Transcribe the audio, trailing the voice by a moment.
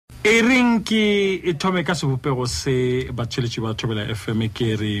Ering ke thome ka sebopego se batheletši ba Thobela FM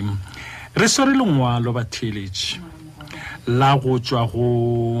ke re sore lengwalo batheletši la go tšwa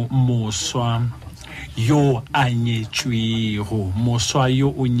go Moswa yo a nyetšwego. Moswa yo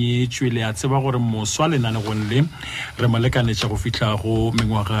o nyetšwe le a tseba gore Moswa le na le gonle re mo lekanetša go fihla go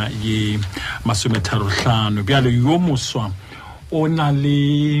mengwaga ye 35. Bjale yo Moswa o na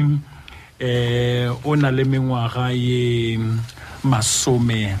le mengwaga ye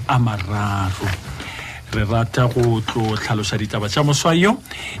 30. Re rata go tlo tlhaloša ditaba tša Moswa yo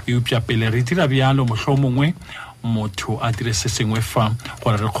eupša pele re dira bjalo mohlomongwe motho a dire se sengwe fa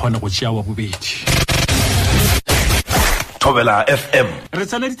gore re kgone go tšea wa bobedi. Thobela FM re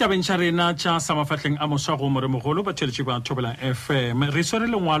tsala ditabeng tša rena tša sa Mafahleng a Moswa go moremogolo batheletši ba Thobela FM. Re swere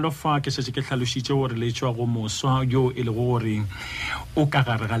lengwalo fa ke šetše ke tlhalošitše gore le tšwa go Moswa yo e le gore o ka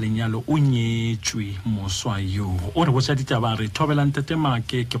gare ga lenyalo o nyetšwe. Moswa yo o re botša ditaba re Thobela ntete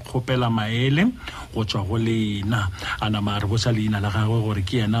Maake ke kgopela maele go tšwa go lena a nama re botša leina la gagwe gore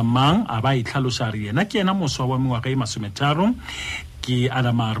ke yena mang a ba itlhaloša re yena ke yena Moswa wa mengwaga ye 30 ke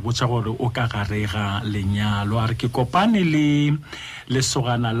adama re botša gore o ka gare ga lenyalo a re ke kopane le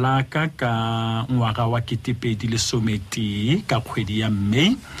lesogana la ka ngwaga wa 2011 ka kgwedi ya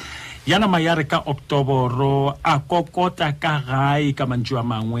Mei ya nama ya re ka Oktoboro a kokota ka gae ka mantšu a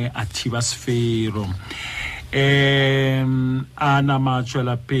mangwe a thiba sefero. A nama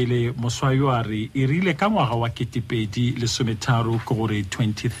tšwela pele Moswa yo a re e rile ka ngwaga wa 2013 ke gore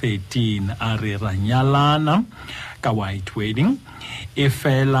 2013 a re ra nyalana ka white wedding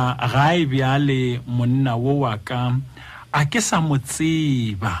efela gae Bjale monna wo wa ka a ke sa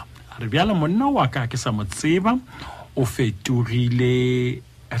motseba re Bjale monna wa ka a ke sa motseba o fetogile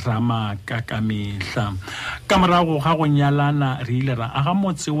maaka ka mehla ka morago ga go nyalana re ile ra aga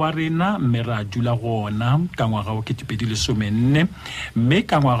motse wa rena mme ra dula gona ka ngwaga wa 2014 mme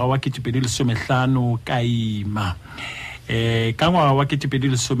ka ngwaga wa 2015 ka ima ka ngwaga wa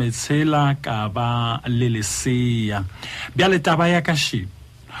 2016 ka ba le lesea. Bjale taba ya ka shi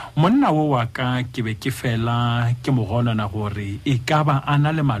monna wo wa ka ke be ke fela ke mogonona gore e ka ba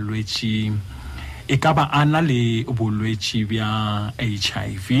ana le malwetši e ka ba ana le bolwetši bja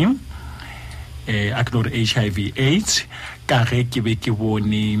HIV a ke gore HIV AIDS ka ge ke be ke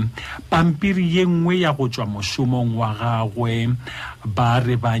bone pampiri ye nngwe ya go tšwa mošomong wa gagwe ba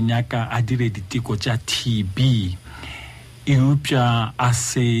re ba nyaka a dire diteko tša TB eupša a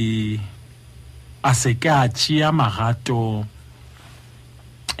se ka tšea magato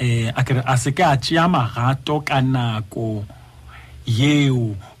a se ka tšea magato ka nako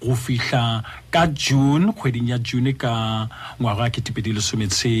yeo go fihla ka June kgweding ya June ka ngwaga wa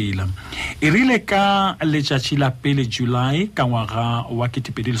 2016 e rile ka letšatši la pele July ka ngwaga wa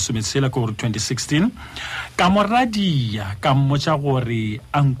 2016 ka gore 2016 ka moradia ka mmotša gore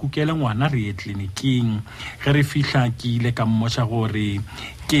a nkukele ngwana re ye tleliniking ge re fihla ke ile ka mmotša gore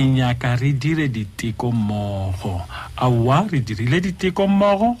ke nyaka re dire diteko mmogo aowa re dirile diteko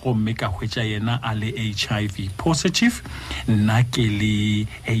mmogo gomme ka hwetša yena a le HIV positive nna ke le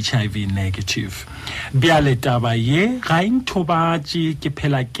HIV negative. Bjale taba ye ga inthobatše ke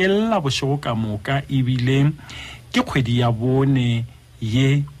phela ke lla bošego ka moka ebile ke kgwedi ya bone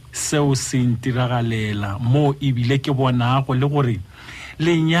ye seo se ntiragalela mo ebile ke bonago le gore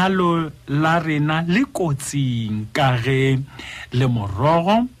lenyalo la rena le kotsing ka ge le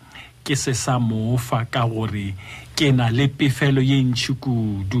morogo ke se sa mofa ka gore ke na le pefelo ye ntši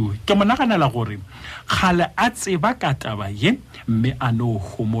kudu ke monaganela gore gale a tseba ka taba ye mme a no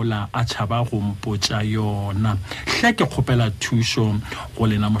homola a tšhaba go mpotša yona hle ke kgopela thušo go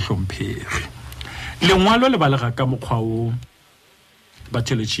lena mohlomphegi. Lengwalo le balega ka mokgwa o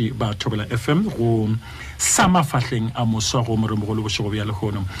batheletši ba Thobela FM go sa Mafahleng a Moswa go moremogolo bošego bja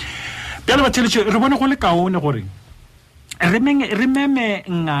lehono. Bjale batheletši re bone go le kaone gore re meme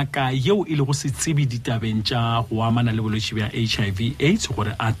ngaka yeo e le go se tsebe ditabeng tša go amana le bolwetši bja HIV AIDS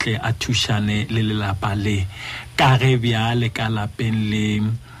gore a tle a thušane le lelapa le ka ge Bjale ka lapeng le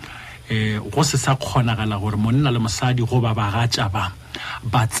go se sa kgonagala gore monna le mosadi go ba bagatša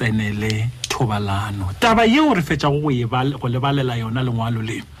ba tsenele thobalano. Taba yeo re fetša go lebalela yona lengwalo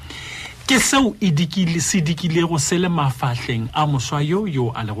le ke seo se dikilego se le Mafahleng a Moswa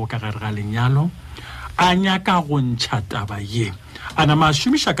yo a lego ka gare ga lenyalo a nyaka go ntšha taba ye a nama a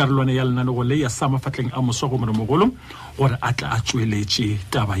šomiša karolwane ya lenaneo le ya sa Mafahleng a Moswa go moremogolo gore a tla a tšweletše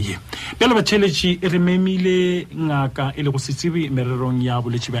taba ye. Bjale batheletši re memile ngaka e le go se tsebe mererong ya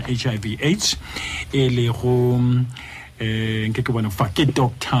bolwetši bja HIV AIDS e le go nke ke bona fa ke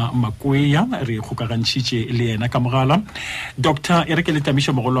Dr. Makwea re kgokagantšitše le yena ka mogala. Doctor e re ke le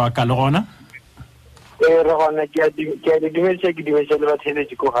tamiša mogolo wa ka le gona re gona ke a dumedisa ke dumedisa le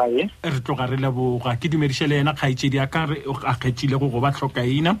batheletši ko gae re tloga re leboga ke dumediše le yena kgaetšedi a ka re a kgethile go ba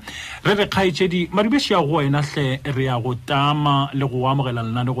tlhokaina re re kgaetšedi maribešo ya go wena hle re ya go tama le go amogela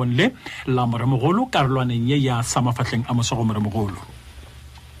lenanegong le la moremogolo karolwaneng ye ya sa Mafahleng a Moswa go moremogolo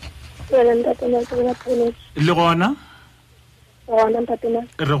le gona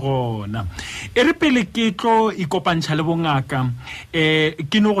re gona e re pele ke tlo ikopantšha le bongaka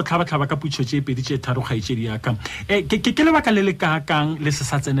ke no go tlhaba-tlhaba ka putšho tše pedi tše tharo kgaetšedi yaka ke lebaka le le kakang le se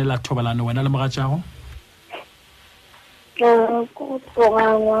sa tsenela thobalano wena le mogatšago go tloga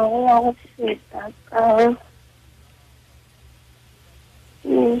ngwago wa go feta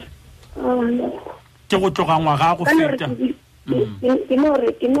ke go tloga ngwaga go feta ke no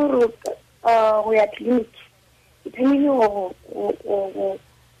re go ya clinic ke thomile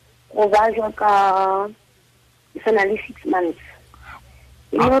go bajwa ka isana le 6 months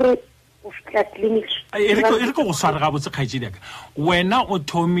ke no re go fitla clinic e re go sware ga botse kgaetšedi yaka wena o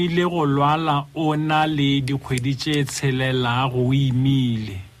thomile go lwala o na le dikgwedi tše tshelela go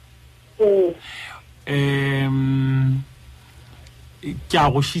imile ke a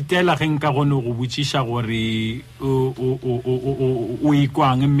go šitela ge nka gone go botšiša gore o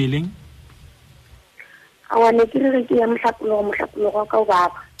ikwang mmeleng a wane ke re ke ya mohlapologo ka o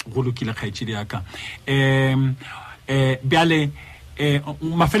baba go lokile kgaetšedi yaka Bjale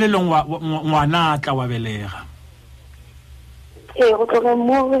mafelelong ngwana tla wa belega go tloga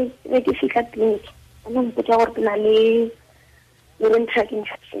mo re ke fitla clinic ana mpotsa gore ke na le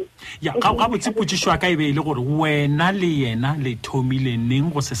infection ya ga botse potšišo ka e be ile gore wena le yena le thomile neng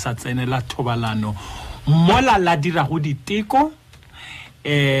go se sa tsenela thobalano mola la dira go diteko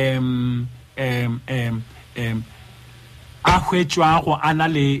a hwetšwa go ana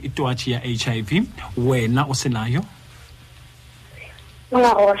le toatši ya HIV wena o senayo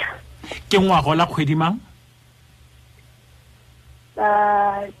ke ngwagola kgwedi mang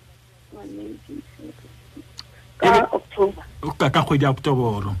ka kgwedi ya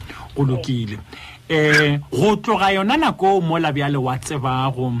Oktoboro go lokile go tloga yona nako mo la Bjale wa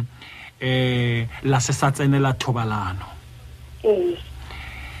tsebago la se sa tsenela thobalano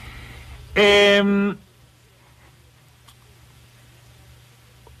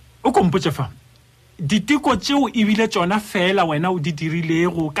o kompotse fa diteko tšeo e bile tšona fela wena o di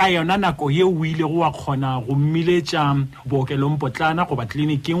dirilego ka yona nako ye o ile go wa kgona go mmiletša bookelong potlana goba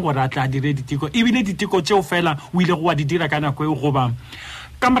tleliniking gore a tla dire diteko e bile diteko tšeo fela o ile go wa di dira ka nako eo goba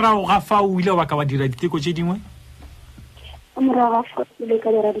ka morago ga fa o ile wa ka wa dira diteko tše dingwe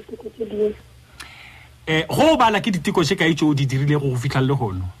go bala ke diteko tše kae tšeo o di dirilego go fitlha le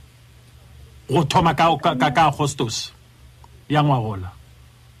gono go thoma ka Agostos ya ngwagola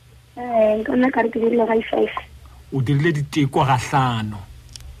o dirile diteko ga 5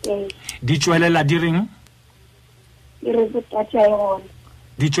 di tšwelela di reng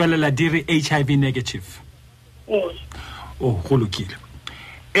di tšwelela di re HIV negative go lokile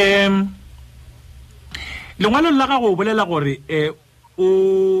lengwalong la gago o bolela gore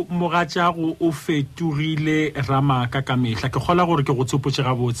o mogatšago o fetogile ramaka ka mehla ke kgola gore ke go tsopotše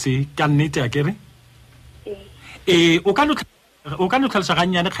gabotse ka nnete a kere o ka no tlhaloša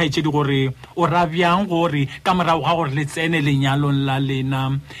gannyane kgaetšedi gore o ra bjang gore ka morago ga gore le tsene lenyalong la lena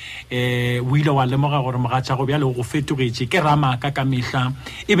o ile wa lemoga gore mogatšago bjale go fetogetše ke ramaka ka mehla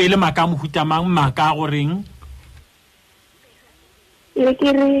e be le maaka a mohutamang maaka a goreng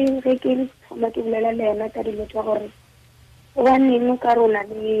ke thoma ke bolela le yena ka dilo tša gore o ba neng ka rona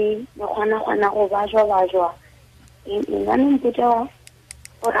le mekgwana-kgwana go bajwa nna ne mpotsa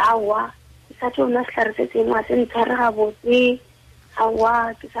gore aowa ke sa tšo ona sehlare se sengwe a se ntshware gabotse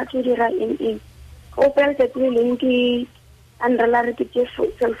aowa ke sa tšo dira eng go opela letsatsi le leng ke andrela re ke tše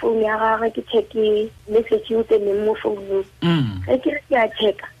cellphone ya gage ke checke message o tseneng mo founung ge ke re ke a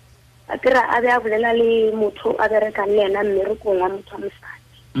checka a kera a be a bolela le motho a berekang le ena mmerekong wa motho wa mosadi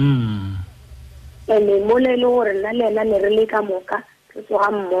ene mole le gore nna le ena ne re le ka moka re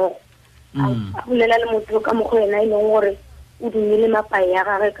tsoga mmogo a bolela le motho ka mokgo ena e leng gore o dumile mapae ya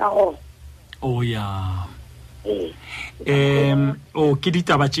gage ka gona ya ke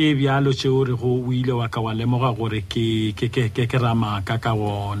ditaba tše bjalo tšeo re go o ile wa ka wa lemoga gore ke ramaka ka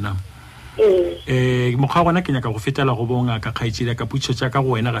gona mokgwa gona ke nyaka go fetela go bongaka kgaetšedi ka putšo tša ka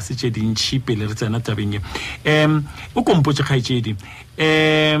go wena ga se tše dintšhi pele re tsena tabeng e o kompotše kgaetšedi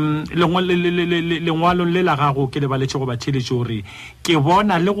lengwalong le la gago ke lebaletše go batheletše gore ke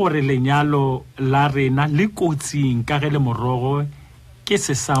bona le gore lenyalo la rena le kotsing ka ge le morogo ke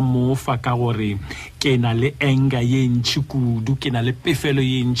se sa mofa ka gore ke na le enga ye ntši kudu ke na le pefelo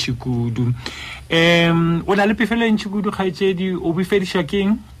ye ntši kudu o na le pefelo ye ntši kudu kgaetšedi o bofediša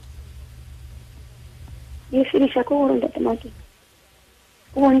keng e fedisa ko gore ntatemake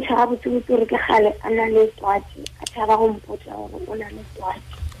o bontšha ga botsebotse gore ke gale a na le twatsi a tshaba go mpotsa gore o na le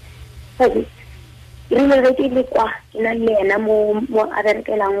twatsi sabe rile ge ke le kwa ke na le ena mo a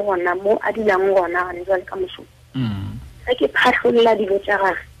berekelang gona mo a dulang gona gane jwale ka mošomo ge ke phatlholela dilo tša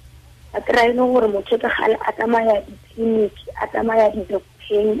gage a kry le gore motho ke gale a tsamaya ditleliniki a tsamaya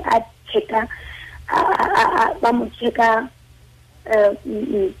didocteng a checka ba mo checka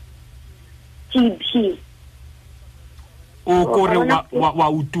TB o kore wa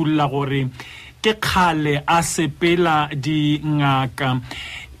utulla gore ke khale a sepela di ngaka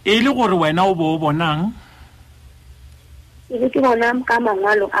e le gore wena o bo bonang e ke bona ka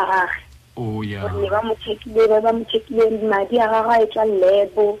mangwalo a gage o ya ba mo checkile madi a gagwe a tswa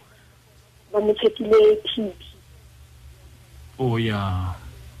lebo ba mo checkile TB o ya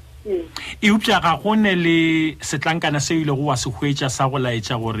e upša ga go ne le setlankana se ile go wa se hwetša sa go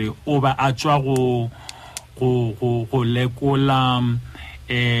laetša gore o ba a tswa go lekola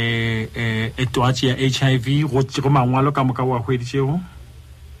twatsi ya HIV go mangwalo ka moka wa hweditšego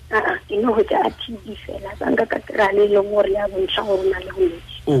ke no go tša TB fela banka ka kry le leng gore ya bontšha gore na le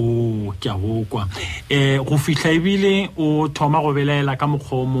bolwetši o ke a go kwa go fihla ebile o thoma go belaela ka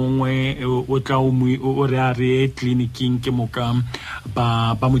mokgwa mongwe o tla o re a re tleliniking ke moka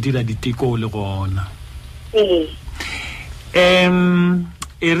ba mo dira diteko le gona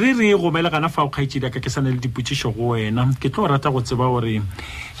e re go belegana fa o kgaitšedi ka ke sa ne le dipotšišo go wena ke tlo rata go tseba gore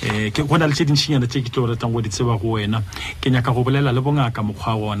ke go na le tše dintšhinyana tše ke tlo ratang go di tseba go wena ke nyaka go bolela le bongaka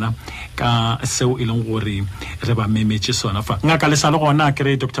mokgwa gona ka seo e leng gore re ba memetše sona fa ngaka le sa le gona ke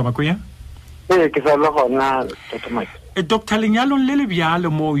re Dr. Makoya ke sa le gona Dr. Makoya Dr. Lenyalong le Bjale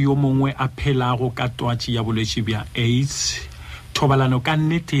mo yo mongwe a phelago ka twatši ya bolwetši bja AIDS thobalano ka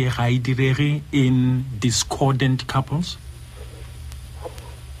nnete ga e direge in discordant couples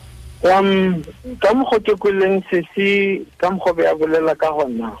ka mokgwa ke kweleng sese ka mokgwa be a bolela ka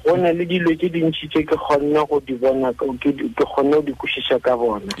gona go ne le dilo tse dintši tše ke kgonne go di bona ke kgonne go di kwešiša ka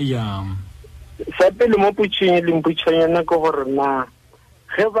bona sa pele mo potšeng le mpotšhanyana ke gore na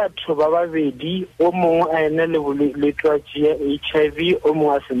ge batho ba babedi o mongwe a ena le twatši ya HIV o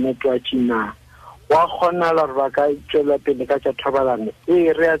mongwe a sene twatši na wa kgonala gore ba ka tšwela pele ka tša thobalano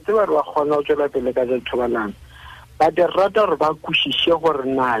re a tseba re ba kgona go tšwela pele ka tša thobalano ba di rata gore ba kwešiše gore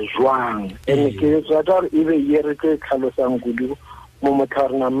na jwang ene ke rata gore e be ye re tlo e tlhalosang kudu mo motho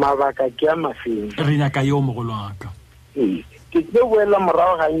gore na mabaka ke a mafeng re nyaka yo mogolo wa ka ke tlo boela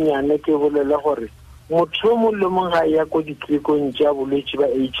morago ga nnyane ke bolele gore motho o mongwe le mongwe ga ya ko ditlelikong tša bolwetši ba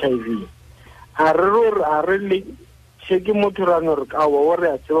HIV a re le ke motho ra no re ka wa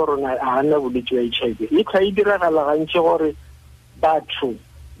re a tseba rona a hana bolwetši ba HIV e tla e diragala gantši gore batho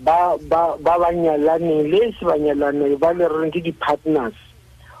ba banyalane le se banyalane ba le reng ke di-partners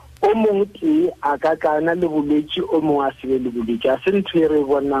o mongwe ke a ka kana le bolwetši o mongwe a sebe le bolwetši a se ntho e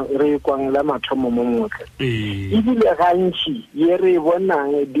re kwang la mathomo mo motle ebile gantši ye re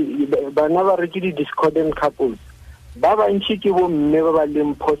bonang bana ba re ke di-discordant couples ba bantši ke bomme ba ba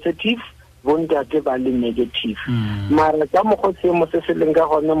leng positive bontate ba le negative mara ka mokgwa seemo se se leng ka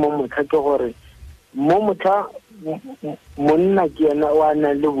gona mo motlha ke gore mo motlha monna ke yena o a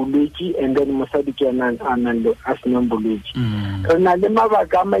nang le bolwetši and then mosadi ke yena a senang bolwetši re na le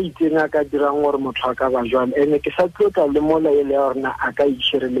mabaka a maitseng a ka dirang gore motho a ka ba jwalo ene ke sa tlotla le mola e le ya gorena a ka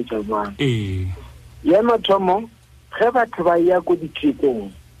itšhireletša jwang ya mathomo ge batho ba ya ko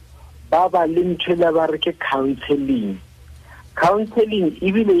ditlekong ba le ntho le ba re ke counseling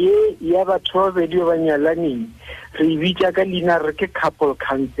ebile ye ya batho ba bedi ba banyalaneng re bitša ka leina re ke couple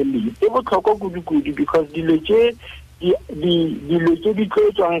counseling e botlhokwa kudu because dilo tše di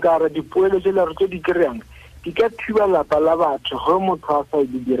tlo tswang ka re dipoelo tše le re tlo di kry-ang di ka thiba lapa la batho ge motho a sa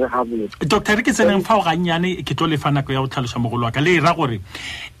di dire gabotse Dr. ke tseneng fa o gannyane ke tlo lefa nako ya go tlhaloša mogolo wa ka le ra gore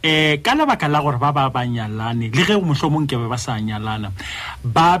ka lebaka la gore ba banyalane le ge mohlomong ke ba sa nyalana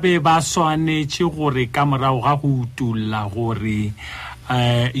ba be ba swanetše gore ka morago ga go utulla gore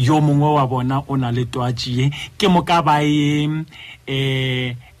yo mongwe wa bona o na le twatši ke moka ba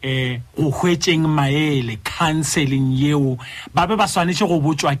go hwetšeng maele counseling yeo ba be ba swanetše go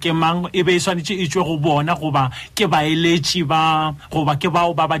botswa ke mang e be e swanetše e tšwe go bona goba ke baeletši goba ke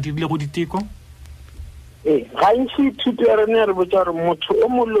bao ba dirile go diteko gantši thuto ya rena re botsa gore motho o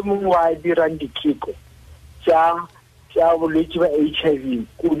mongwe le mongwe wa dirang diteko tša bolwetši ba HIV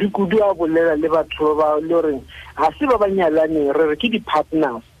kudu a bolela le batho ba le goreng ga se ba banyalaneng re ke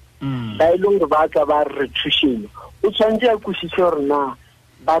di-partners ba e leng gore ba tla ba re thušeng o tshwanetse a kwešiše gore na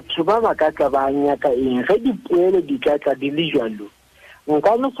batho ba ka tla ba nyaka eng ge dipoelo di ka tla di le jalo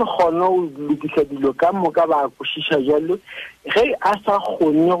nka no se kgone go lokisa dilo ka moka ba kwešiša jalo ge a sa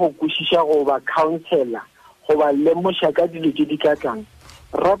kgonne go kwešiša go ba counselor go ba lemoša ka dilo tse di ka tlang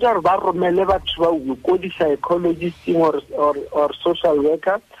rata re ba romele batho ba go di-psychologist or social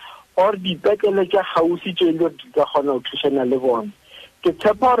worker or dipetlele tša gaufi tše le di ka kgona go thušana le bona ke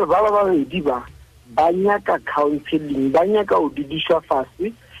tshepa gore ba babedi ba nyaka counseling ba nyaka go didišwa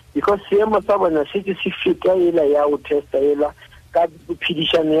fase because seemo sa bona se ke se feta ela ya go testa ela ka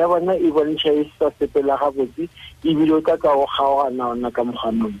phedišano ya bona e bontšha e sa sepela gabotse ebile o tla ka go kgaogana ona ka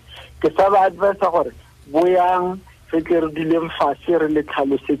mokganong ke sa ba advise gore boyang re tle re dileng fase re le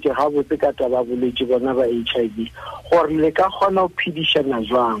tlhalosetse gabotse ka taba bolwetši bona ba HIV gore le ka kgona go phedišana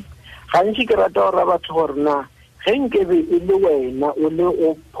jwang gantši ke rata gore batho gore na ge nkebe e le wena o le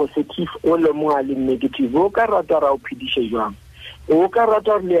o positive o le mongwe a le negative o ka rata ra o phediše jwang o ka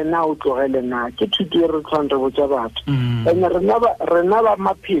rata gore le yena o tlogele na ke thuto e re tshwang re botsa batho ene rena ba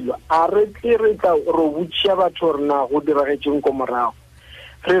maphelo a re tle re tla ro botšia batho gore na go diragetseng ko morago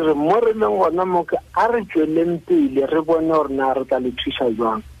re re mo re leng gona moka a re tsweleng pele re bone gore na re tla le thuša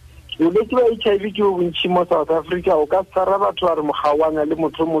jwang bolwetši ba HIV ke bo bontšhi mo South Africa o ka tshwara batho ba re mogawana le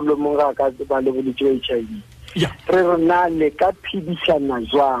motho mo le mongwe ga ka ba le bolwetši ba HIV re re na le ka phedišana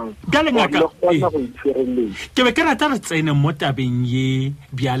jwang Bjale ngaka kgona go itshireletša ke be ke rata re tsene mo tabeng ye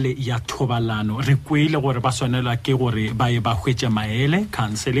bjale ya thobalano re kwele gore ba swanelwa ke gore ba ye ba hwetše maele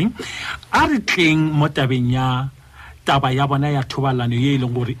counseling a re tleng mo tabeng ya taba ya bona ya thobalano ye e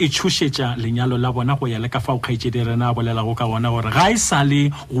leng gore e tšhošetša lenyalo la bona go ya le ka fao kgaetšedi rena a bolelago ka gona gore ga e sa le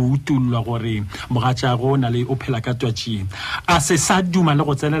go utullwa gore mogatšago o na le o phela ka twatšing a se sa duma le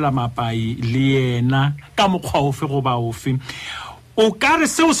go tselela mapai le yena ka mokgwa ofe goba ofe o ka re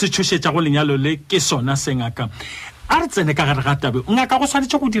seo se tšhošetša go lenyalo le ke sona se ngaka a re tsene ka gare ga tabe ngaka go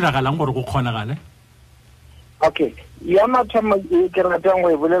swanetše go diragalang gore go kgonagale okay ya mathomo ke ratang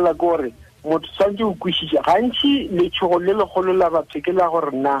go e bolela ke gore motho swantse o kwešiša gantši letšhogo le legolo la batho ke la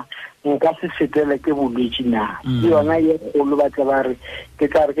gore na nka se fetela ke bolwetši na ke yona ye kgolo ba tla ba re ke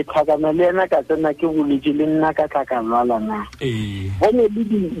tla re ke tlhakana le yena ka tsena ke bolwetši le nna ka tla ka lwala na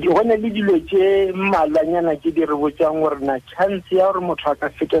gone le dilo tše mmalwanyana ke di re botsang gore na chance ya gore motho a ka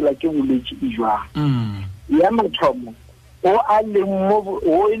fetela ke bolwetši e jwang ya mathomo o a leng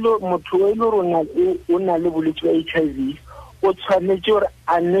motho o e le rona o na le bolwetši ba HIV o tshwanetse gore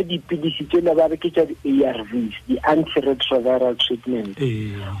a nne dipidisi tse le ba re ke tša di-ARVs di-antiretroviral treatment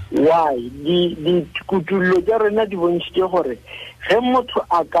why dikutullo tša rena di bontšhitše gore ge motho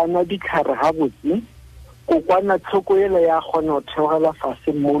a ka nwa ditlhare gabotse kokwanatlhoko ele ya kgona go theogela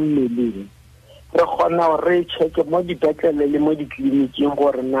fase mo mmeleng re kgona go re check mo dipetlele le mo ditleliniking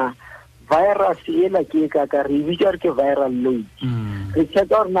gore na virus ela ke e kaka re e bitša re ke viral load re checka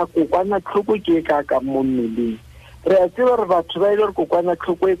gore na kokwanatlhoko ke e kaka mo mmeleng re a tseba gore batho ba ile gore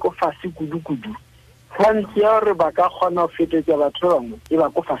kokwanatlhoko e ko fase kudu-kudu tshwantse ya gore ba ka kgona go fetetša batho ba bangwe e ba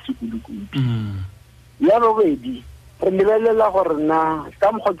ko fase kudu-kudu ya bobedi re lebelela gore na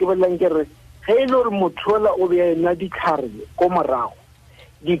ka mokgwa ke bolelang ke re ge e le gore motho ola o beya ena ditlhare ko morago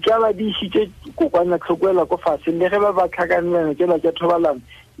di ka ba di išitše kokwanatlhoko ela ko fase le ge ba ba tlhakanelana tsela tša thobalano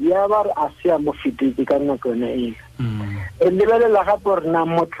ya ba re a se a mo fetetse ka nako yona ela re lebelela gape gore na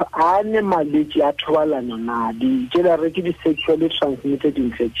motho a ne malwetši a thobalano na tsela re ke di-sexually transmitted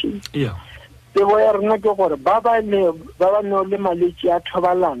infections tsebo ya rena ke gore ba ba neo le malwetši a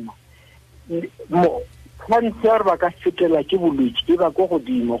thobalano tshwantse ya gore ba ka fetela ke bolwetši e ba ko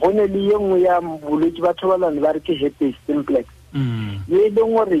godimo gone le ye nngwe ya bolwetši ba thobalano ba re ke herpes simplex ye e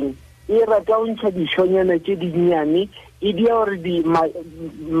leng goreng e rata o ntšha dišonyana tše dinnyane e dia gore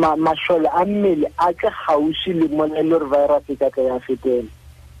mašole a mmele a tle kgauši le mona e le gore virus e ka tla ya fetela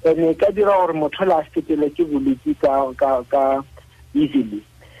ene e ka dira gore motho le a fetela ke bolwetši ka easily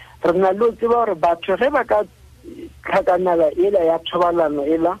re na le o tseba gore batho ge ba ka tlhakanela ela ya thobalano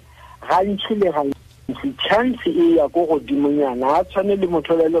ela gantši le gantši chance e ya ko godimonyana a tshwane le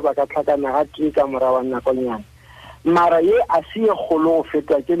motho le ba ka tlhakana ga tee ka mora wa nakonyana mara ye a se ye kgolo go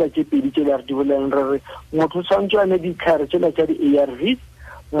feta tsela tše pedi tše le re di bolelang re re motho tshwantse a ne ditlhare tsela tša di-ARVs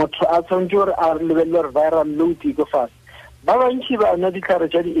motho a tshwantse gore a lebelele gore viral load e ko fase ba bantši ba nwa ditlhare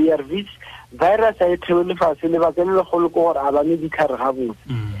tša di-ARVs virus a e theole fase lebaka le legolo ke gore a ba ne ditlhare gabotse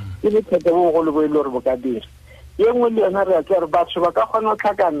ke bothata bo bogolo bo e le gore bo ka dira ye nngwe le yona re a tsa gore batho ba ka kgona go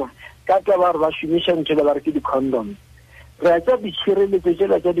tlhakana ka taba gore ba šomiša ntho le ba re ke di-condoms re a tsa ditšhireletso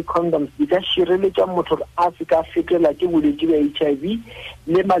tsela tša di-condoms di ka šireletša motho gore a se ka fetela ke bolwetši ba HIV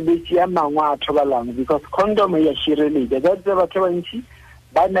le malwetši a mangwe a thobalano because condom ya šireletša tsa batho bantši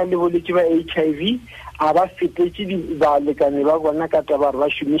ba na le bolwetši ba HIV a ba fetetše balekane ba bona ka taba gore ba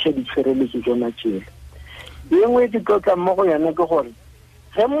šomiša ditšhireletso tsona tšela ye nngwe ke tlotla mo go yona ke gore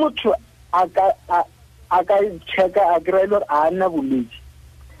ge motho a ka checka a kry-e le gore a na bolwetši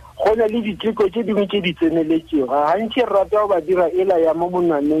go na le diteko tse dingwe tse di tseneletsego gantši re rata go ba dira ela ya mo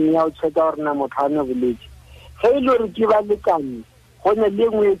monwaneng ya go tsheka gore na motho a na bolwetse ge e le gore ke ba lekane go na le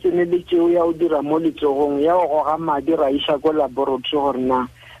nngwe e tseneletsego ya go dira mo letsogong ya go goga madi ra iša ko laboratory gore na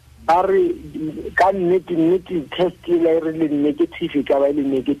ba re ka nnete test e re le negative ka ba le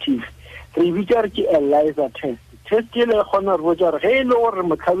negative re e bitsa re ke ELISA test e le kgona re botsa gore ge e le gore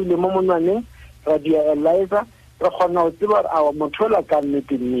motlhabile mo monwaneng ra dia ELISA re kgona go tseba gore a motho la ka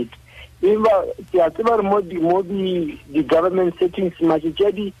nnete empa ke a tseba gore mo di government settings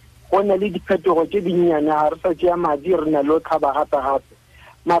matšatši go na le diphetogo tse dinnyane ga re sa tšea madi re na le o tlhaba gape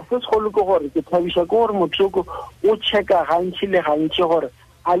mare se segolo ke gore ke thabiša ke gore mothoko o checka gantši le gantši gore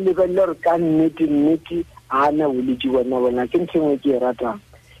a lebelele gore ka nnete a na bolwetši bona ke ntho engwe ke e ratang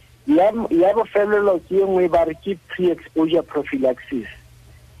ya bofelelo ke engwe ba re ke pre-exposure prophylaxis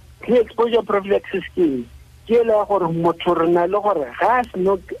ke le gore motho re na le gore ga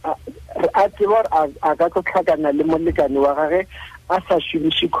a tseba gore a ka tlo tlhakana le molekane wa gage a sa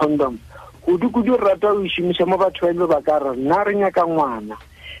šomiše condom kudu rata o šomiša mo batho ba ile ba ka re nna re nyaka ngwana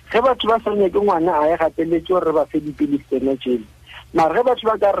ge batho ba sa nyake ngwana a e gateletse gore re ba fe dipilisi tsena tšele mare ge batho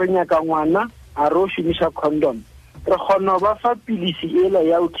ba ka re nyaka ngwana a re o šomiša condom re kgona ba fa pilisi ela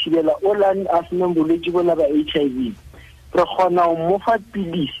ya o thibela o lang a senang bolwetši bola ba HIV re kgona go mo fa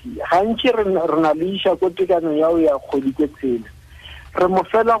pilisi gantši re na le iša ko tekano ya o ya kgwedi ke tsela re mo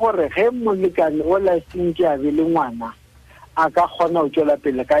fela gore ge molekane o la sentse a be le ngwana a ka kgona go tšwela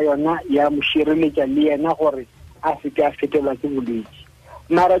pele ka yona ya mo šireletša le yena gore a se ke a fetelwa ke bolwetši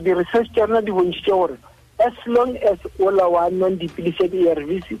mara di-research tsona di bontšitše gore as long as o la wa nang dipilisi ya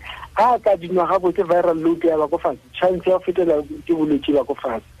di-ARVs ga a ka dinwa gabotse viral load ya ba ko fatshe chance ya go fetelwa ke bolwetši ba ko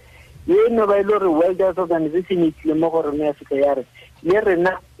fatshe eno ba ile gore World Health Organization e tlile mo go rena ya feta ya re le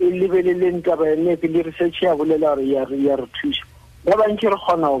rena e lebeleleng taba yone le research ya bolela gore ya re thuša ba bantši re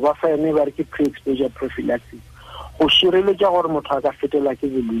kgona go ba fa yone ba re ke pre-exposure prophylaxis go šireletša gore motho a ka fetelwa ke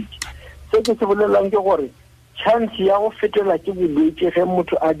bolwetši se ke se bolelelang ke gore chance ya go fetelwa ke bolwetši ge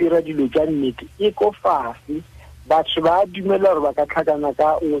motho a dira dilo tša nnete e ko fase batho ba dumela gore ba ka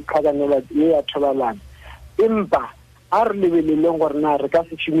tlhakanela ye ya thobalano empa a re lebeleleng gore na re ka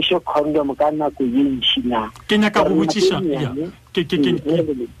se šomiše condom ka nako ye ntši na ke nyaka go botšiša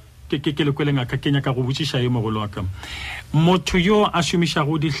ke le kweleng ka ke nyaka go botšiša ye mogolo wa ka motho yo a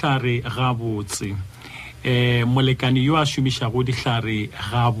šomišago dihlare gabotse molekane yo a šomišago dihlare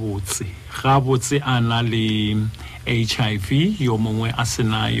gabotse a na le HIV yo mongwe a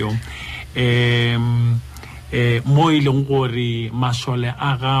senayo mo e leng gore masole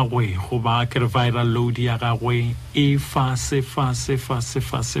a gagwe goba ke viral load ya gagwe e fase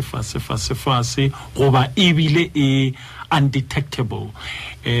goba ebile e undetectable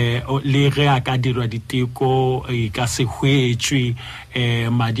le ge a ka dirwa diteko e ka se hwetšwe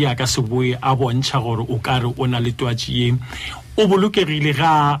madi a ka se boe a bontšha gore o ka re o na le twatši ye o bolokegile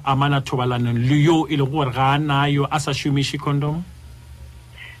ga amana thobalanong le yo e leng gore ga a nayo a sa šomiše condom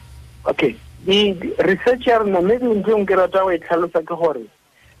okay di researcher na maybe ntse ke rata go e tlhalosa ke gore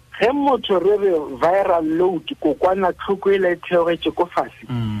ge motho re viral load kokwana tlhoko e le theogetše ko fase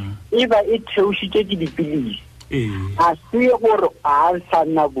e ba e theošitše ke dipilisi a se gore a sa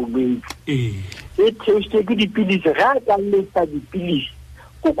nna bolwetši e theošitše ke dipilisi ge a ka letsa dipilisi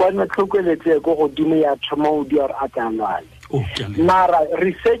kokwana tlhoko e letse ko godimo ya thoma o di gore a tla lwale mara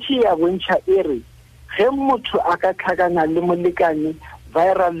research ya bontšha e re ge motho a ka tlhakana le molekane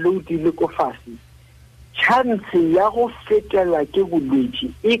viral load le ko fase chance ya go fetela ke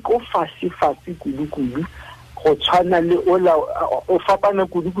bolwetši e ko fase kudu go tshwana le o fapana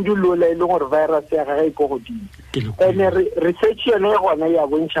kudu le ola e le gore virus ya gage e ko godimo ene research yone gona ya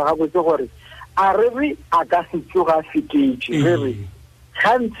bontšha gabotse gore a re a ka se tsoga a fetetše re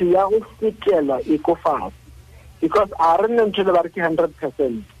chance ya go fetela e ko fase because a re nne ntho le ba re ke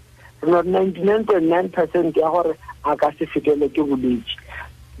 100% re no 99.9% ya gore a ka se fetele ke bolwetši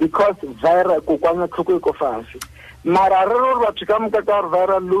because viral kokwana tlhoko e ko fase mara re re batho ka moka ka gore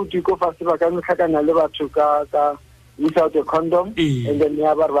viral load e ko fase ba ka ntlhakana le batho ka without a condom and then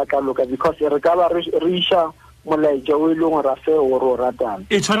ya ba re ba tla loka because re ka ba re iša molaetša o e leng gore a fe gore o ratang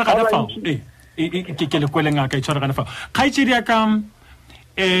e tshwaregana fao ke le kweleng aka e tshwaregana fao kgaetšedi ya ka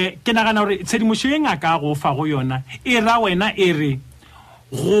ke nagana gore tshedimošo e ngaka go fa go yona e ra wena e re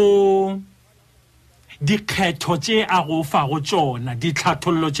go dikgetho tše a go fa go tšona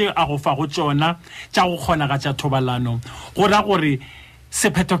ditlhathollo tše a go fa go tšona tša go kgona ga tša thobalano go ra gore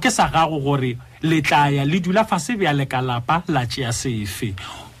sephetho ke sa gago gore le tlaya le dula fase bja le ka lapa la tšea sefe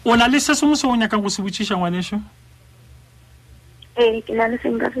o na le se sengwe se o nyakang go se botšiša ngwanešo ke na le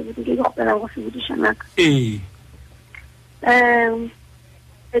sengwe ka se botšiša ke go pela go se botšiša ngaka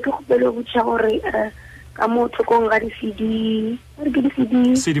ke gopele go botša gore ka mo thokong ga di-CD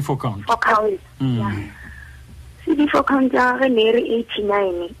CD for count CD for count ya gage ne re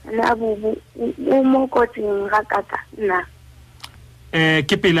 89 ane a bobo o mo kotsing ga kaka nna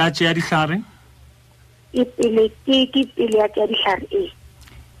ke pele a tšea dihlare ke pele ya tšea dihlare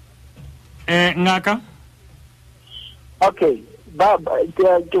ngaka okay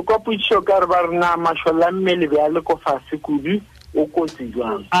ke kwa pušo ka re ba rena mašola mmele bjale ko fase kudu o kotsi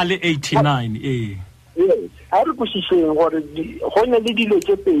jwang a le 89 yes a re kwešišeng gore go ne le dilo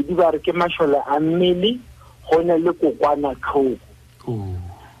tše pedi ba re ke mašola a mmele go ne le kokwanatlhoko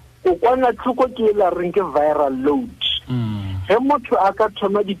kokwanatlhoko ke e la reng ke viral load ge motho a ka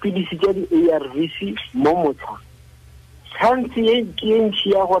thoma dipilisi tša di-ARVs mo motlha chance ye ke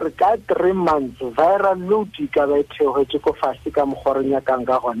ntši ya gore ka 3 months viral load e ka ba e theogetse ko fase ka mogoronyakang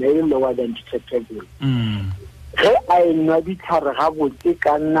ka gona e lower than detectable ge a enwa ditlhare gabotse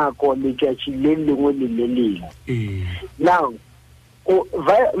ka nako letšatši le lengwe le le lengwe now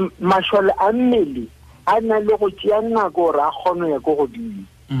mašole a mmele a na le go tšea nako gore a kgone ya ko godimo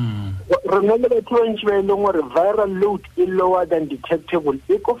re na le batho ba ntši ba e leng gore viral load e lower than detectable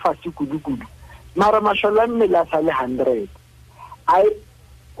e ko fase kudu-kudu mara mašole a mmele a sa le 100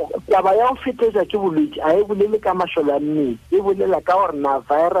 taba ya go fetetša ke bolwetši a e bolele ka mašole a mmele e bolela ka gore na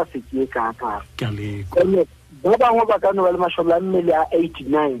virus ke e kaakang ba bangwe ba ka no ba le mašole a mmele a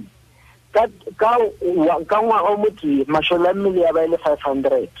 89 ka ngwaga o motee mašole a mmele ya ba e le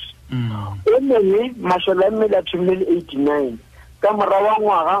 500 e mengwe mašole a mmele a thomile 89 ka morago wa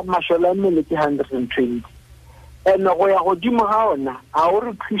ngwaga mašole a mmele ke 120 and go ya godimo ga ona a o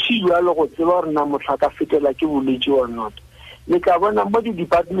re thuši jalo go tseba gore na motho a ka fetela ke bolwetši or not le ka bona mo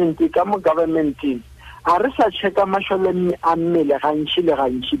di-department ka mo governmenteng a re sa checka mašole a mmele gantši le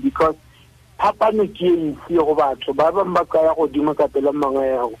gantši because phapano ke e ntsi go batho ba bangwe ba ka ya godimo ka pela mangwe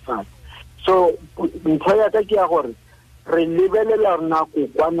ya go fata so ntho ya ka ke ya gore re lebelela gore na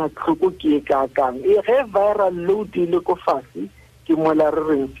kokwanatlhoko ke e kaakang ge viral load e le ko fase ke mola re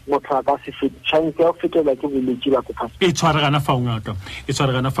reng motho a ka se chance ya go fetela ke bolwetši ba ko fase e tshwaregana fao ngaka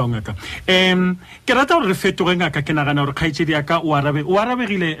ke rata gore re fetoge ngaka ke nagana gore kgaetšedi ya ka o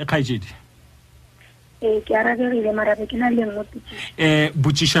arabegile kgaetšedi ke arabegile marabe ke na le nngwe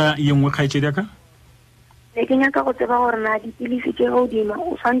botšiša ye nngwe kgaetšedi ya ka ke nyaka go tseba gore na dipilisi tše go dinwa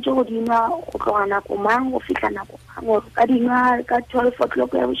o tshwanetse go dinwa go tloga nako mang go fitlha nako mang gore ka dinwa ka 12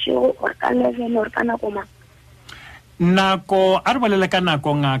 o'clock ya bošego gore ka 11 gore ka nako mang nako a re bolela ka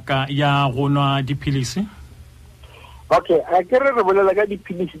nako ngaka ya go nwa dipilisi okay a ke re bolela ka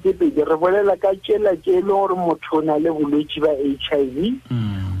dipilisi tse pedi re bolela ka tšela ke e le gore motho o na le bolwetši ba HIV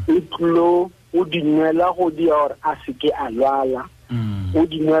e tlo o dinwela go dia gore a se ke a lwala o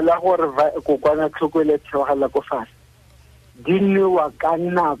dinwela gore kokwanatlhoko le theogela ko fase di nwewa ka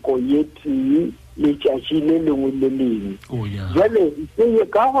nako ye tee letšatši le lengwe le lengwe jale se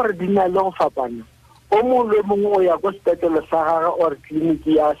ka gore di na le go fapana o mongwe le mongwe o ya ko sepetlele sa gage or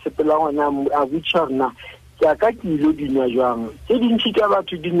tleliniki ya sepela ngwana a botša gore na ke aka ke ilo dinwa jwang tse dintši tša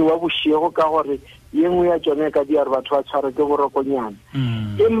batho di newa bošego ka gore ye nngwe ya tsone ka di ya re batho ba tshware ke borokonyana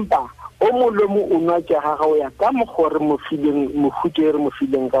empa o mongwe le mongwe o nwa tša gage o ya ka mokgwa re mofuta e re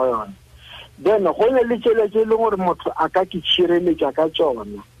mofileng ka yone then go ne le tšela tše e leng gore motho a ka ke tšhireletša ka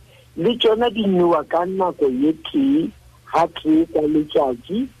tšona le tšona di newa ka nako ye tee ga tee ka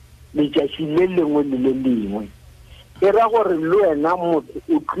letšatši le lengwe le le lengwe e ra gore le wena motho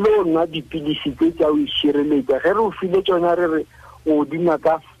o tlo nwa dipilisi tse tša o itšhireletša ge re o file tšona re re o dinwa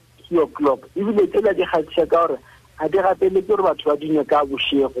ka 2 o'clock ebile tsela di kgatisa ka gore a di gapele ke gore batho ba dinwa ka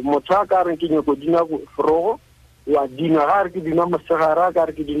bošego motho a ka re ke nyako dinwa forogo wa dinwa ga re ke dinwa mosegare a ka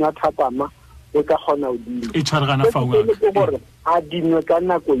re ke dinwa thapama o ka kgona o dinwa e tshwaregana fao gore a dinwe ka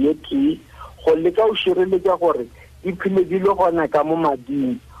nako ye tee go leka o šireletša gore di phele di le gona ka mo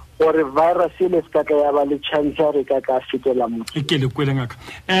mading gore virus e le ska ka ya ba le chance ya re ka fetela motho ke le kwele ngaka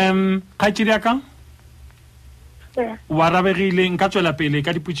kgaetšedi ya ka wa arabegile nka tswela pele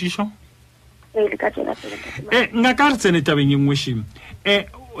ka dipotšišo ngaka re tsene tabeng e nngwe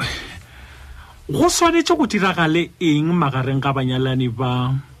go swanetše go diragale eng magareng ga banyalani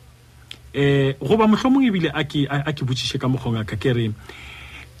ba goba mohlomong ebile a ke botšiše ka mokgwa ngaka ke re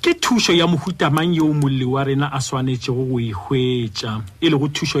ke thušo ya mohutamang yeo molli wa rena a swanetšego go ihwetša e le go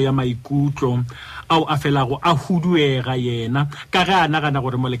thušo ya maikutlo ao a felago a huduega yena ka ge a nagana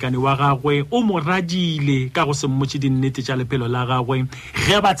gore molekane wa gagwe o mo radile ka go se mmotše dinnete tša lephelo la gagwe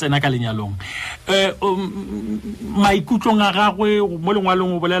ge ba tsena ka lenyalong maikutlong a gagwe mo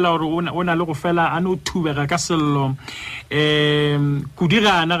lengwalong o bolela gore o na le go fela a no thubega ka sello kudi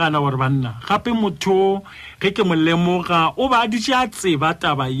ga a nagana gore banna gape motho ge ke mo lemoga o ba ditše a tseba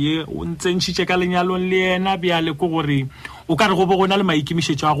taba ye o ntsentšhitše ka lenyalong le yena Bjale ko gore o ka re go bo gona le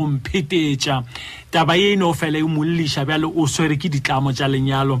maikemišetšo a go mphetetša taba ye no fela e molliša Bjale o swere ke ditlamo tša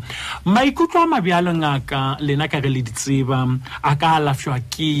lenyalo maikutlo a mabjalo ngaka lena ka ge le di tseba a ka alafšwa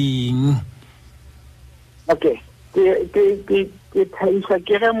keng okay ke thaisa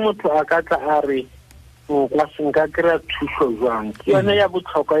ke ge motho a ka tla a re ka senka kry-a thuso jwang ke yone ya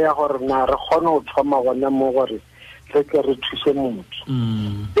botlhokwa ya gore na re kgone go thoma gona mo gore re tle re thuse motho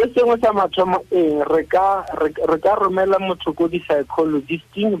se sengwe sa mathomo re ka romela motho ko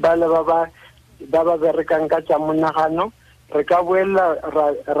di-psychologisting ba le ba berekang ka tša monagano re ka boela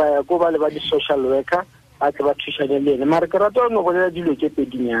ra ya ko ba le ba di-social worker ba tle ba thušane le ene mare ke rata one bolela dilo tše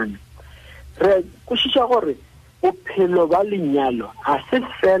pedinyana re kwešiša gore bophelo ba lenyalo a se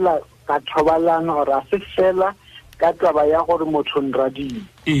fela ka thobalano or a se fela ka taba ya gore motho nradile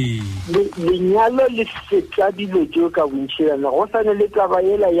lenyalo le fetla dilo tšeo ka bontšhilana go sane le taba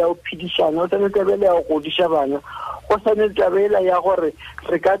ela ya go phedišana go sane taba ela ya go godiša bana go sane taba ela ya gore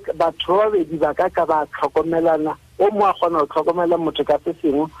batho ba babedi ba ka ba tlhokomelana o mo a kgona go tlhokomela motho ka se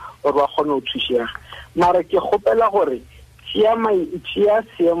sengwe gore ba kgone go thušega mare ke kgopela gore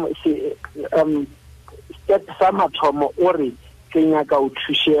step sa mathomo o re ke nyaka o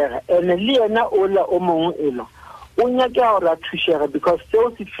thušega ene le yena ola o mongwe elo o nyaka gore a thušega because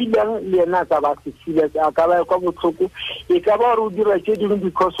seo se filang le yena a ka ba se fila a ka ba kwa botlhoko e ka ba gore o dira tše dingwe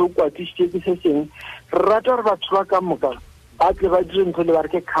because o kwatišitše ke se sengwe re rata gore batho ba ka moka ba tle ba dire ntho le ba re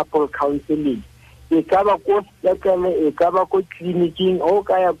ke couple counseling e ka ba ko sepetlele e ka ba ko tleliniking o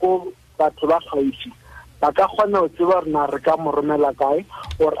ka ya ko batho ba gaufi ba ka kgona go tseba gore na re ka mo romela kae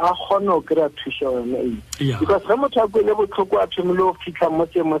gore a kgone go kry-a thušo yone because ge motho a kwele botlhoko a thomile go fitlha mo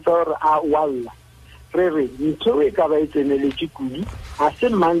seemo sa gore a walla re ntho e ka ba e tseneletše kudu a se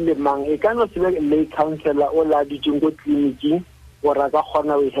mang le mang e ka no sebe lay counselor o la ditšeng ko tleliniking gore a ka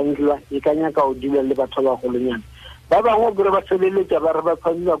kgona go handla e ka nyaka go dula le batho ba golonyana ba bangwe kore ba feleletša ba re ba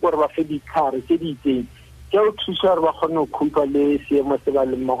tshwanela kore ba fe ditlhare tše di itseng ke go thuša gore ba kgone go khupa le seemo se ba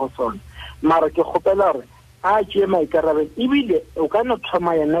leng mo go sona mara ke kgopela gore a tšee maikarabelo ebile o ka no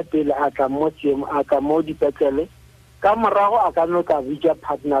thoma yena pele a tla mo seemo a ka mo dipetlele ka morago a ka no ka bitša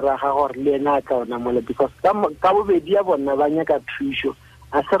partner a ga gore le ena a tla ona mole because ka bobedi ya bona ba nyaka thušo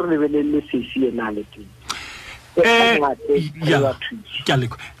a se re lebelele sesi yena a le teng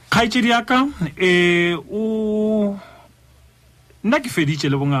kgaetšedi yaka nna ke feditše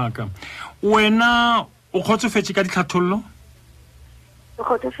le bongaka wena o kgotsofetše ka ditlhathollo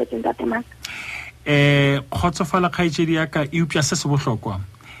kgotsofala kgaetšedi yaka e upša se se bohlokwa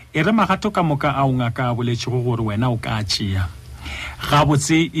e re magato ka moka a o ngaka a boletšego gore wena o ka tšea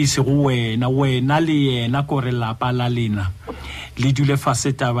gabotse e sego wena le yena kore lapa la lena le dule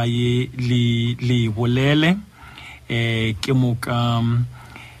fase taba ye le bolele ke moka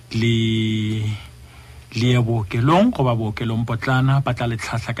le ya bookelong go ba bookelong potlana ba tla le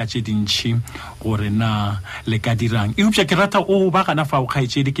tlhahla ka tše dintšhi gore na le ka dirang e upša ke rata o ba gana fa o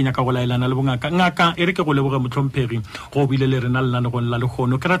kgaetšedi ke nyaka go laelana le bongaka ngaka e re ke go leboge motlhomphegi go bile le rena lenanegong la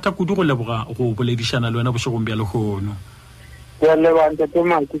lekgono ke rata kudu go leboga go boledišana le wena bošegong bja lekgono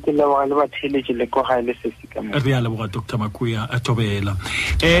ke leboga le batheletše le koga le sesi ka mo re a leboga Dr. Makuya a tobela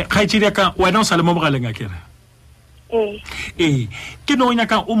kgaetšedi yaka wena o sa le mo bogaleng a kere ke no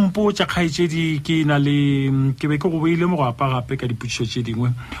nyaka o mpotša kgaetšedi ke na le ke be ke go beile mo go apa gape ka dipotšišo tše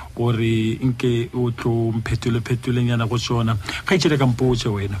dingwe gore nke o tlo mphetole-phetolenyana go tsona kgaetšedi ka mpotše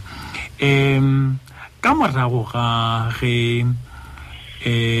wena ka morago ga ge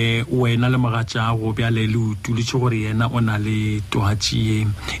wena le mogatšago Bjale le utulitše gore yena o na le tohatšie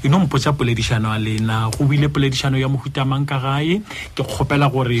e no mpotša poledišano a lena go bile poledišano ya mohutamang ka gae ke kgopela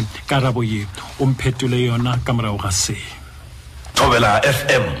gore karabo ye o mphetole yona ka morago ga se Thobela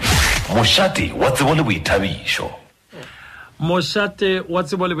FM mošate wa tsebo le boithabišo mošate wa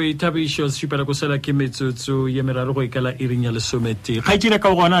tsebo le boithabišo se šupela ko sela ke metsotso ye meraro go ikala iring ya lesomete ga itšile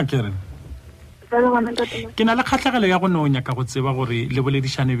ka go gona kere ke na le kgatlhegelo ya go no nyaka go tseba gore le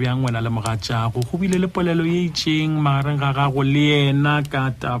boledišane bjang wena le mogatšago go bile le polelo ye itšeng magareng ga gago le yena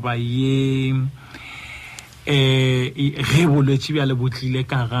ka taba ye ge bolwetši bja le botlile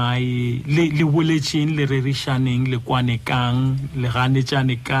ka gae le boletšeng le rerišaneng le kwane kang le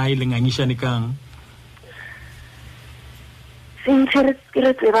ganetšane kae le ngangišane kang sentse re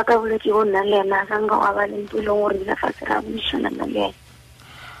tseba ka bolwetši go nna le yena ga nka wa ba lempelong gore dula fase ra buišana le yena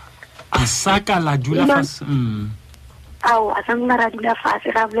a saka la dula fase ao a sangla ra dula fase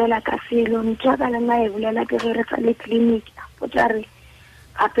ra bolela ka selo ntho ka lena e bolela ke ge re tsa le clinic go tla re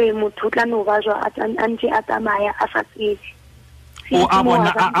gape motho tla no ba jwa a ntse a tsamaya a sa tsebe o a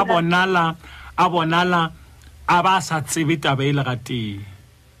bonala a ba sa tsebe taba e le ga teng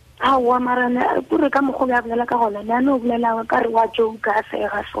aowa marana kore ka mokgo ya bolela ka gona le ano bolela ka re wa joka a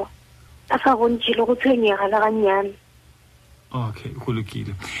sega so a sa bontšhile go tshwenyega le gannyane. okay go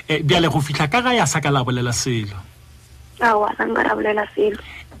lokile bjale go fihla ka ga ya sa ka la bolela selo aowa sa nka ra bolela selo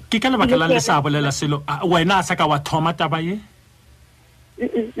ke ka lebaka la le sa bolela selo wena a sa ka wa thoma taba ye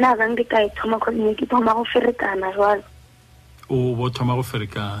na ga nke ka e thoma kgone ke thoma go ferekana jwalo o bo thoma go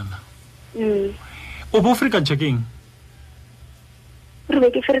ferekana o bo ferekantšha keng re be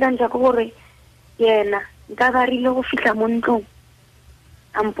ke ferekantšha ko gore yena nka ba rile go fihla mo ntlong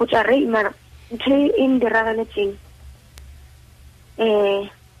a mpotsa re imana ntho e ndiragaletseng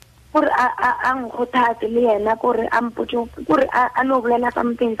gore a nkgothatse le yena kore a mpotse kore a no bolela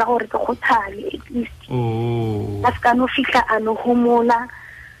something tsa gore ke kgothale at least a se ka no fihla a no homola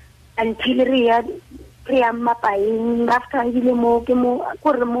until re ya mapaeng after ebile mo ke mo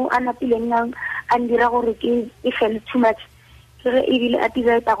gore mo a napileng nang a ndira gore ke e fell too much ke re ebile a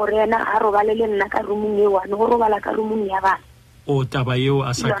tibaetsa gore yena a robale le nna ka roomong e one go robala ka roomong ya bana o taba yeo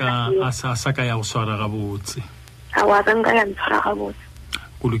a sa ka ya go swara gabotse a wa ka nka ya ntshwara gabotse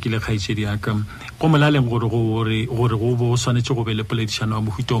go lokile kgaitsedi yaka go molaleng gore go bo swanetse go be le poledišano wa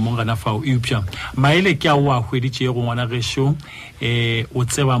mohuta o mong gana fao eupša maele ke a o a hweditše go ngwana gešo o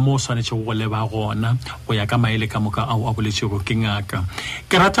tseba mo o swanetse go leba gona go ya ka maele ka moka ao a boletšego ke ngaka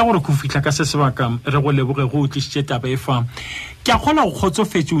ke rata gore go fihla ka se sebaka re go leboge go tlišitše taba e fa ke a kgona go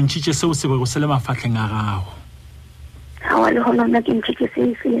kgotsofetse o ntšhitše seo se bego se le mafahleng a gago awa le gona nna ke ntšhitše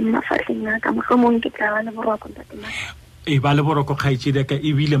se le mafahleng a ka mohlomong ke tla ba le boroko ntatemane e ba le boroko kgaitsedi ka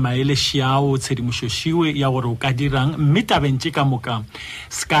ebile maele šiao tshedimošošiwe ya gore o ka dirang mme tabentše ka moka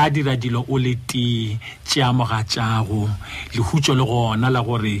se ka dira dilo o le tee tšeamoga tšago le hutšo le gona la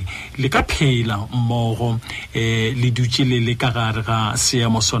gore le ka phela mmogo le dutše le ka gare ga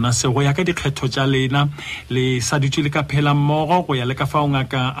seemo sona se go ya ka dikgetho tša lena le sa dutše le ka phela mmogo go ya le ka fao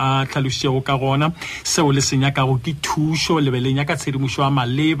ngaka a tlhalošitšego ka gona seo le se nyakago ke thušo le be le nyaka tshedimošo a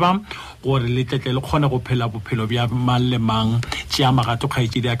maleba gore le tletle le kgone go phela bophelo bja le mang tšea magato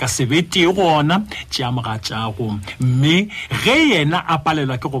kgaitsedi a ka sebete gona tšea mogatšago mme ge yena a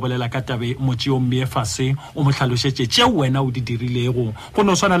palelwa ke go bolela ka tabe motšeo mmefase o mo hlalošetše tšeo wena o di dirilego go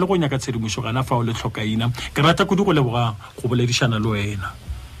no swana le go nyaka tshedimošo gana fao le tlhokaina ke rata kudu go leboga go boledišana le wena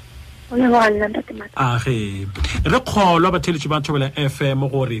age re kgolwa batheletši ba Thobela FM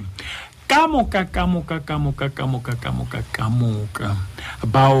gore ka moka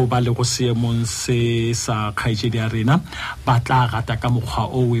bao ba le go seemong se sa kgaitsedi a rena ba tla gata ka mokgwa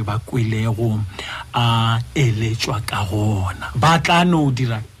o we ba kwelego a eletswa ka gona ba tla no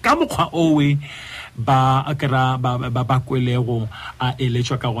dira ka mokgwa o we ba kwelego a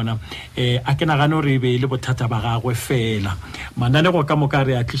eletswa ka gona a ke nagane re be le bothata ba gagwe fela mananego ka moka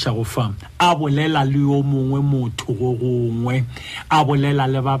re a tliša go fa a bolela le yo mongwe motho go gongwe a bolela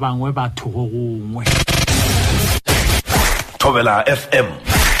le ba bangwe batho go gongwe Thobela FM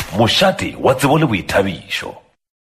mošate wa tsebo le boithabišo.